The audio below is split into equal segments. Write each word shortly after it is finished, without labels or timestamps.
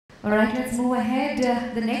Alright, let's move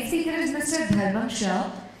ahead. The next speaker is Mr. Dharmang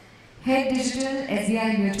Shah, Head Digital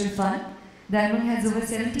SBI Mutual Fund. Dharmang has over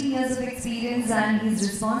 17 years of experience and he is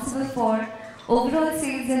responsible for overall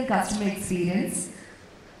sales and customer experience.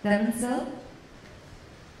 Dharmang sir.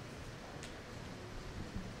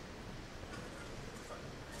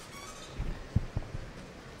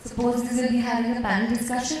 Suppose we will be having a panel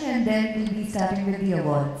discussion and then we'll be starting with the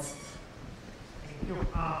awards. Thank you.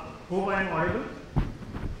 Hope I am audible.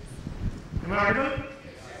 Am I audible?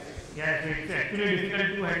 Yes, it's actually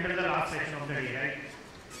difficult to handle the last session of the day, right?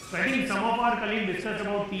 So I think some of our colleagues discussed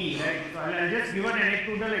about tea, right? So I'll just give an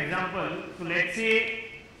anecdotal example. So let's say,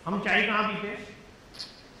 हम चाय कहाँ पीते हैं?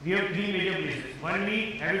 We have three major places. One,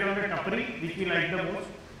 we have it on the tapri, which we like the most.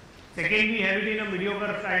 Second, we have it in a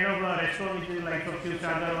mediocre kind of a restaurant, which is like of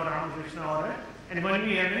Shivsagar or Ramakrishna or and one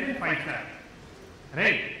we have it in 5-star.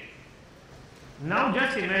 Right? Now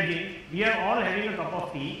just imagine, we are all having a cup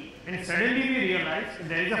of tea and suddenly we realize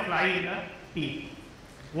there is a fly in the tea.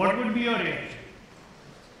 What would be your reaction?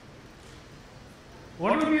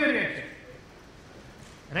 What would be your reaction?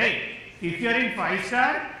 Right? If you are in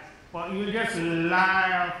 5-star, you will just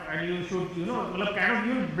laugh and you should, kind of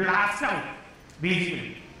you will blast out,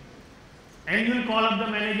 basically. And you will call up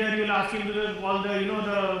the manager, you will ask him to call the,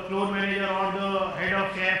 the floor manager or the head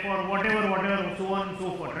of chef or whatever, so on and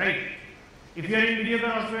so forth, right? If you are in mediocre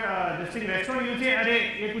restaurant, you will say,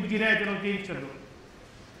 "Arey, ye kuch gira hai, chalo change kar do."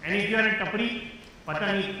 And if you are at tapri, pata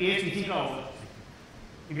nahi taste isi ka hoga.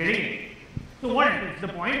 You getting it? So what happens? The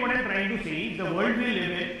point what I am trying to say is the world we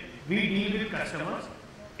live in, we deal with customers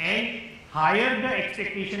and higher the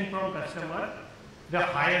expectation from customer, the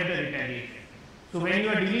higher the retaliation. So when you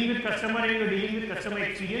are dealing with customer and you are dealing with customer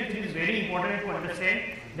experience, it is very important to understand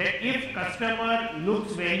that if customer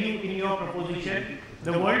looks value in your proposition,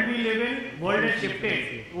 the world we live in, world has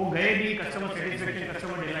shifted. वो गए भी customer satisfaction,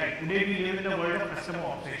 customer delight. Today we live in the world of customer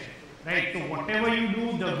obsession, right? So whatever you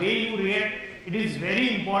do, the way you react, it is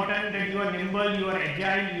very important that you are nimble, you are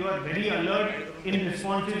agile, you are very alert in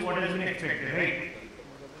responses what has been expected, right?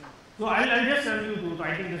 So I'll just tell you through.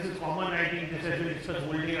 I think this is common. I think this has been discussed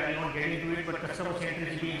whole day. I will not get into it, but customer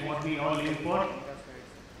centricity is what we all live for.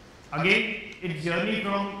 Again, it's journey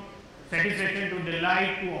from satisfaction to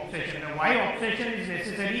delight to obsession. Now, why obsession is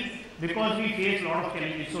necessary? Because we face a lot of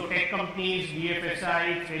challenges. So tech companies,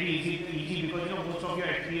 BFSI, it's very easy because most of your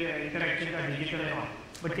interactions are digital and all.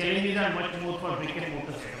 But challenges are much more for brick and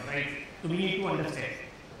mortar sector, right? So we need to understand.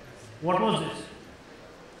 What was this?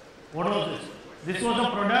 What was this? This was a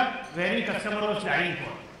product wherein customer was dying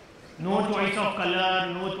for. No choice of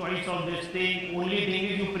color, no choice of this thing. Only thing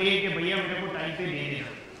is you pray that bhaiya mere ko time pe de dena.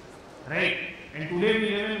 Right? And today we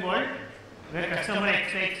live in a world where customer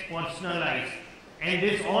expects personalized. And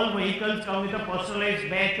this all vehicles come with a personalized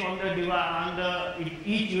badge on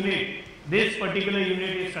each unit. This particular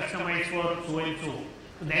unit is customized for so and so.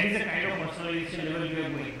 So that is the kind of personalization level we are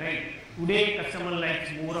going, right? Today customer likes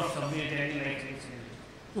more of something than he likes this.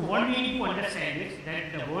 So what we need to understand is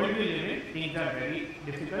that the world we live in, things are very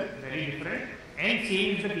difficult, very different, and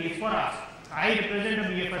same is the case for us. I represent a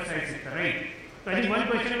BFSI sector, right? So I think one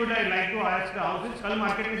question I would like to ask the house is, kal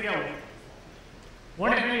market mein kya hua?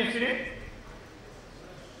 What happened yesterday?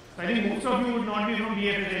 So I think most of you would not be from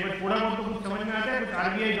BFSI, but thoda bahut to kuch samajh mein aata hai, kuch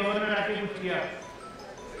RBI governor aake kuch kiya.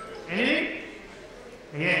 Anything?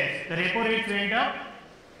 Yes, the repo rate went up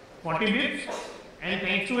 40 bips, and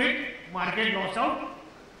thanks to it, market lost out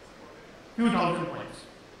few thousand points.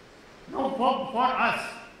 Now for us,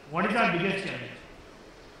 what is our biggest challenge?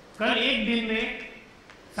 कल एक दिन में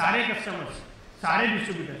सारे customers, सारे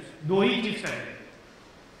distributors दो ही चीज कर रहे हैं.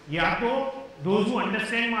 या तो those who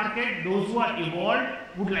understand market, those who are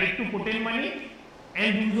evolved would like to put in money,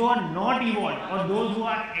 and those who are not evolved or those who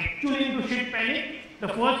are actually into shit panic, the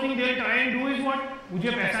first thing they will try and do is what? मुझे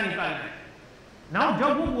पैसा निकालना है. Now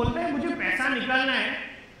जब वो बोलते हैं मुझे पैसा निकालना है,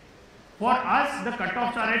 for us, the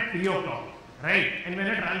cutoffs are at 3 o'clock, right? And when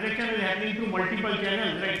a transaction is happening through multiple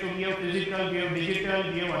channels, right? So we have physical, we have digital,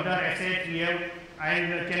 we have other assets, we have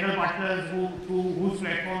and channel partners whose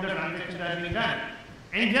platform the transactions are being done.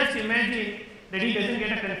 And just imagine that he doesn't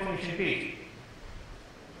get a confirmation page.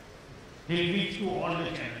 He will reach to all the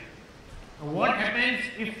channels. Now what happens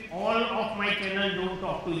if all of my channels don't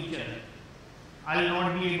talk to each other? I will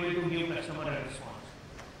not be able to give customer a response.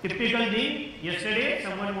 Typical thing, yesterday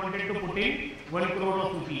someone wanted to put in 1 crore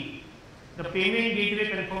of rupee. The payment gateway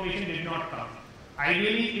confirmation did not come.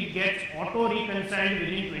 Ideally, it gets auto-reconciled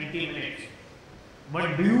within 20 minutes.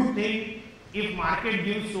 But do you think if market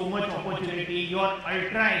gives so much opportunity, your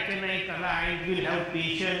ultra HNI client will have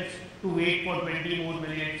patience to wait for 20 more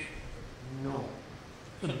minutes? No.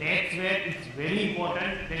 So that's where it's very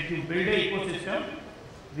important that you build an ecosystem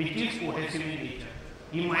which is cohesive in nature.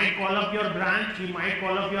 He might call up your branch, he might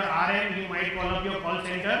call up your RM, he might call up your call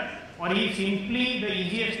center, or he simply, the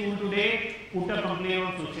easiest tool today, put a complaint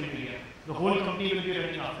on social media. The whole company will be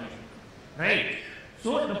running after you. Right?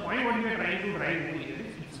 So the point what we are trying to drive over here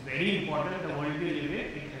is it's very important the world we live in,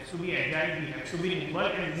 it has to be agile, we have to be nimble,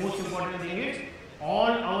 and most important thing is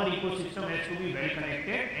all our ecosystem has to be well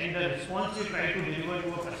connected and the response we try to deliver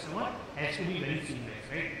to a customer has to be very seamless,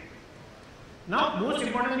 right? Now, most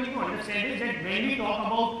important thing to understand is that when we talk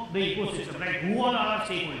about the ecosystem, right, who all are our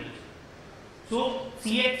stakeholders? So,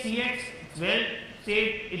 CX, well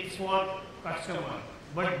said, it's for customer.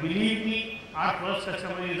 But believe me, our first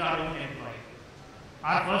customer is our own employee.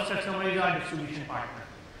 Our first customer is our distribution partner.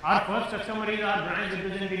 Our first customer is our branch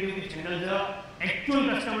representative which handles the actual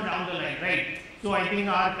customer down the line, right? So I think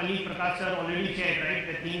our colleague Prakash sir already said, right,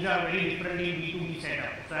 that things are very different in B2B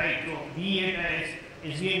setup, right? So we as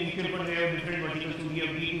SBI Mutual Fund, we have different verticals, so we have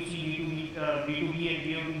B2C, B2B and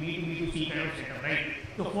we have B2B2C kind of setup, right?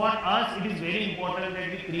 So for us, it is very important that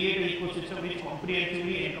we create an ecosystem which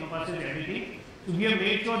comprehensively encompasses everything. So we have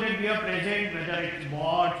made sure that we are present, whether it's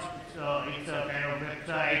bots, it's a kind of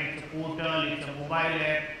website, it's a portal, it's a mobile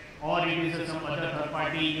app, or it is some other third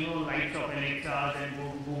party, likes of Alexa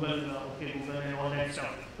and Google, Google and all that stuff.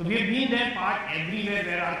 So we have been there part everywhere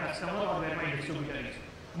where our customer or where my distributor is.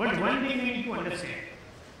 But one thing we need to understand,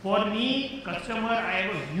 for me, customer, I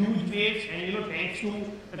have a huge base and thanks to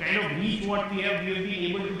the kind of reach what we have been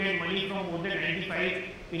able to get money from more than 95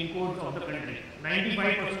 pin codes of the country.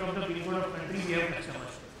 95% of the pin code of country we have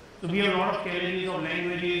customers. So we have a lot of challenges of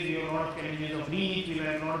languages, we have a lot of challenges of reach, we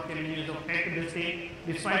have a lot of challenges of tech this thing.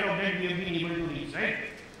 Despite of that, we have been able to reach, right?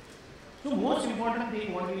 So most important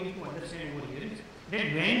thing what we need to understand over here is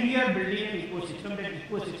that when we are building an ecosystem, that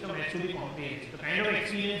ecosystem has to be comprehensive. The kind of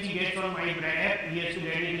experience he gets on my app, he has to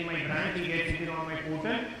get it in my branch, he gets it on my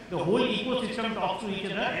portal. The whole ecosystem talks to each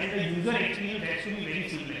other and the user experience has to be very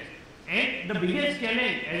seamless. And the biggest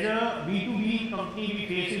challenge as a B2B company we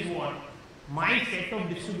face is what? My set of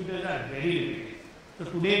distributors are very limited. So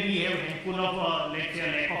today we have a handful of, let's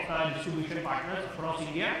say, a lack of distribution partners across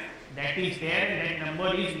India. That is there and that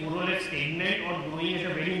number is more or less stagnant or growing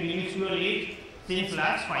at a very minuscule age since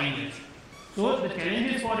last 5 years. So the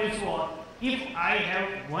challenges for is what? If I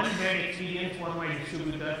have one bad experience for my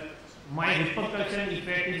distributor, my repercussion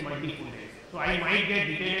effect is multifold. So I might get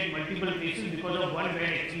detained at multiple places because of one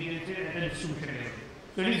bad experience at the distribution level.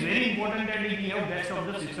 So it is very important that we have best of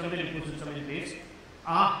the system and ecosystem in place.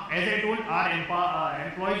 As I told, our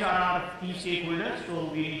employees are our key stakeholders,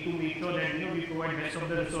 so we need to make sure that we provide best of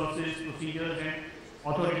the resources, procedures, and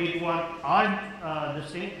authority to our the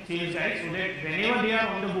sales guys, so that whenever they are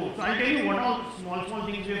on the board. So I'll tell you what all small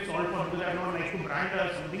things we have solved for, because I don't like to brand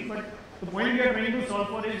or something, but the point we are trying to solve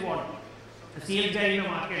for is what? The sales guy in the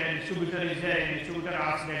market and distributor is there, and distributor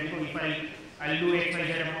asks that if I'll do X, Y,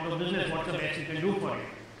 Z amount of business, what's the best you can do for it?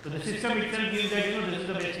 So the system itself gives that this is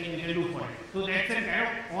the best thing you can do for it. So that's a kind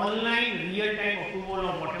of online real-time approval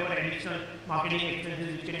of whatever additional marketing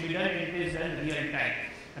expenses which can be done, and it is done real-time.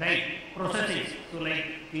 Right? Processes. So like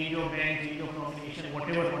change of bank, change of nomination,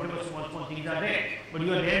 whatever small things are there. But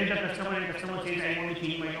you are there with the customer and the customer says, I want to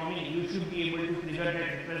change my nominee. You should be able to trigger that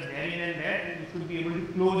request therein and there, and you should be able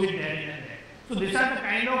to close it therein and there. So these are the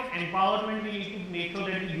kind of empowerment we need to make sure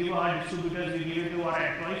that we give our distributors, we give it to our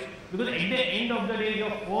employees. Because at the end of the day,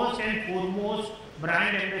 your first and foremost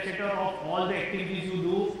brand ambassador of all the activities you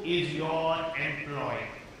do is your employee.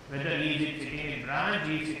 Whether he is sitting in branch,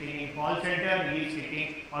 he is sitting in call center, he is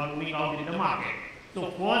sitting or moving out in the market.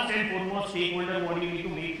 So first and foremost stakeholder, what you need to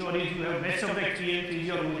make sure is you have best of the experience is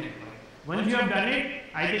your own employee. Once you have done it,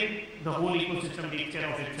 I think the whole ecosystem takes care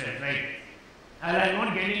of itself, right? I will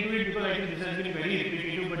not get into it because I think this has been very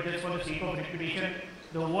repetitive, but just for the sake of repetition,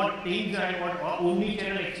 what things and what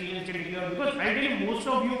omnichannel experience can be, because I tell you, most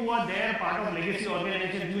of you who are there part of legacy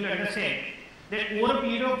organizations, you will understand that over a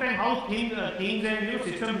period of time how things and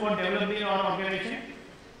systems got developed in our organization.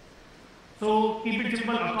 So keep it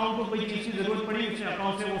simple, account को कोई चीज की जरूरत पड़ी उसने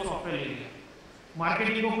account से वो software ले लिया,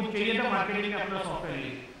 मार्केटिंग को कुछ चाहिए था मार्केटिंग ने अपना सॉफ्टवेयर ले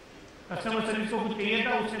लिया, कस्टमर सर्विस को कुछ चाहिए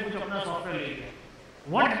था उसने कुछ अपना सॉफ्टवेयर ले लिया.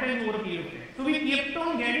 What happens over a period of time? So we kept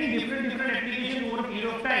on getting different applications over a period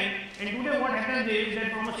of time, and today what happens is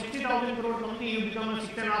that from a 60,000 crore company you become a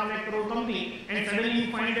 6.5 lakh crore company, and suddenly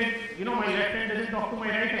you find that my left hand doesn't talk to my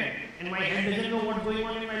right hand, and my head doesn't know what's going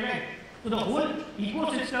on in my leg. So the whole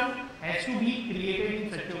ecosystem has to be created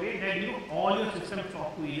in such a way that all your systems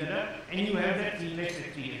talk to each other, and you have that seamless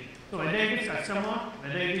experience. So whether it is customer,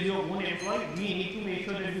 whether it is your own employee, we need to make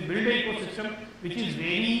sure that we build an ecosystem which is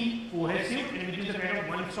very cohesive and which is a kind of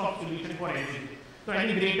one-stop solution for everything. So I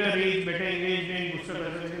think greater reach, better engagement, booster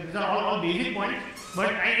conversion, these are all basic points.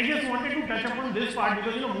 But I just wanted to touch upon this part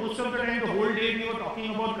because most of the time, the whole day we were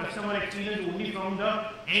talking about customer experience only from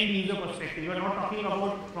the end user perspective. We are not talking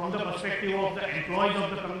about from the perspective of the employees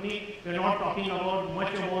of the company. We are not talking about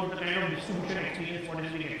much about the kind of distribution experience what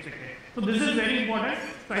is being expected. So this is very important.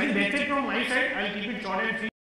 So I think that's it from my side. I'll keep it short and sweet.